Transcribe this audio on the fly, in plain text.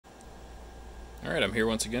Alright, I'm here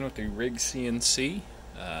once again with the RIGCNC.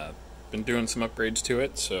 Been doing some upgrades to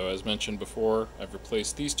it, so as mentioned before, I've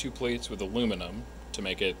replaced these two plates with aluminum to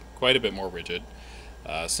make it quite a bit more rigid.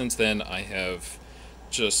 Since then, I have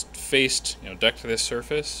just decked this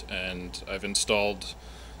surface, and I've installed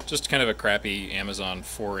just kind of a crappy Amazon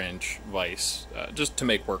 4-inch vise, just to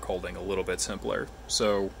make work holding a little bit simpler.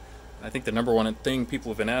 So I think the number one thing people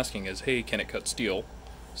have been asking is, hey, can it cut steel?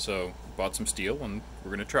 So bought some steel and we're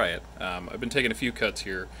going to try it. I've been taking a few cuts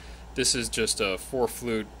here. This is just a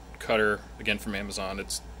 4-flute cutter, again from Amazon.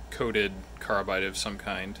 It's coated carbide of some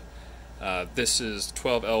kind. This is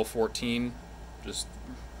 12L14, just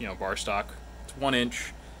bar stock. It's 1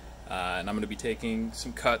 inch, and I'm going to be taking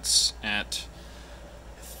some cuts at,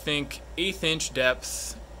 I think, 1/8 inch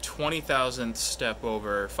depth, 20,000th step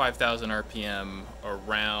over, 5,000 RPM,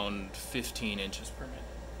 around 15 inches per minute.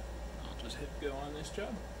 I'll just hit go on this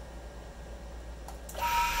job.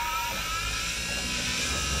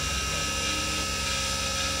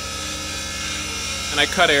 And I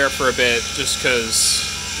cut air for a bit just because,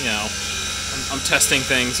 I'm testing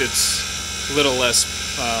things. It's a little less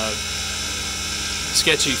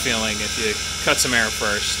sketchy feeling if you cut some air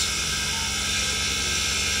first.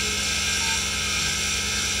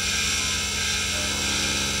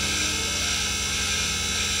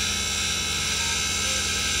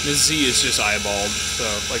 The Z is just eyeballed,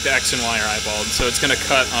 so like the X and Y are eyeballed, so it's going to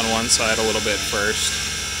cut on one side a little bit first.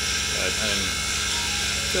 But I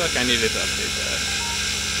feel like I needed to update that.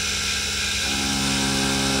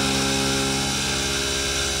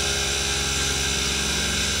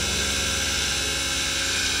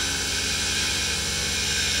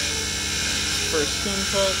 First pin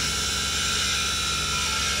cut.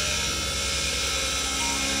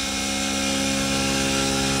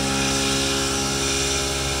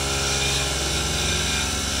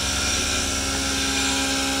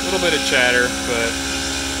 A little bit of chatter, but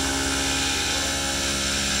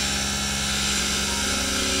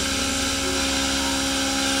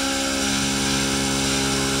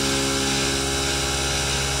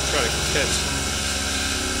try to catch.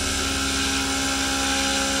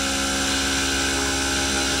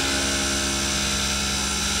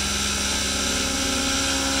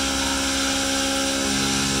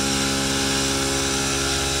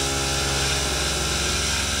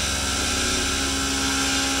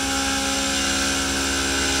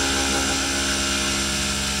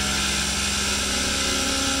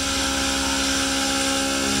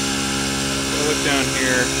 Look down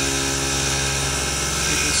here,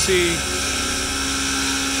 you can see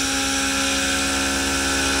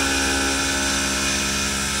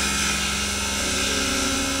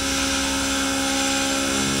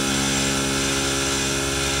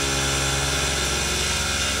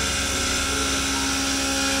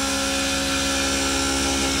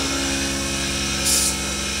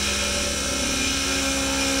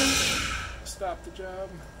stop the job.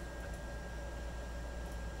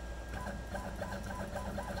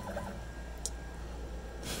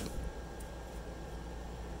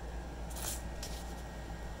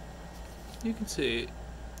 You can see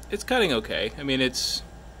it's cutting okay. I mean, it's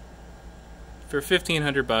for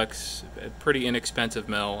 $1,500, a pretty inexpensive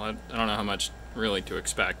mill. I don't know how much really to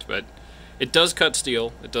expect, but it does cut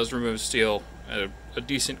steel. It does remove steel at a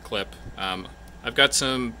decent clip. I've got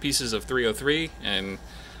some pieces of 303, and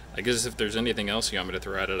I guess if there's anything else you want me to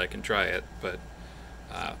throw at it, I can try it. But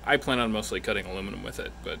I plan on mostly cutting aluminum with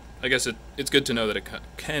it. But I guess it's good to know that it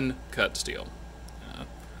can cut steel.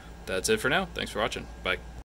 That's it for now. Thanks for watching. Bye.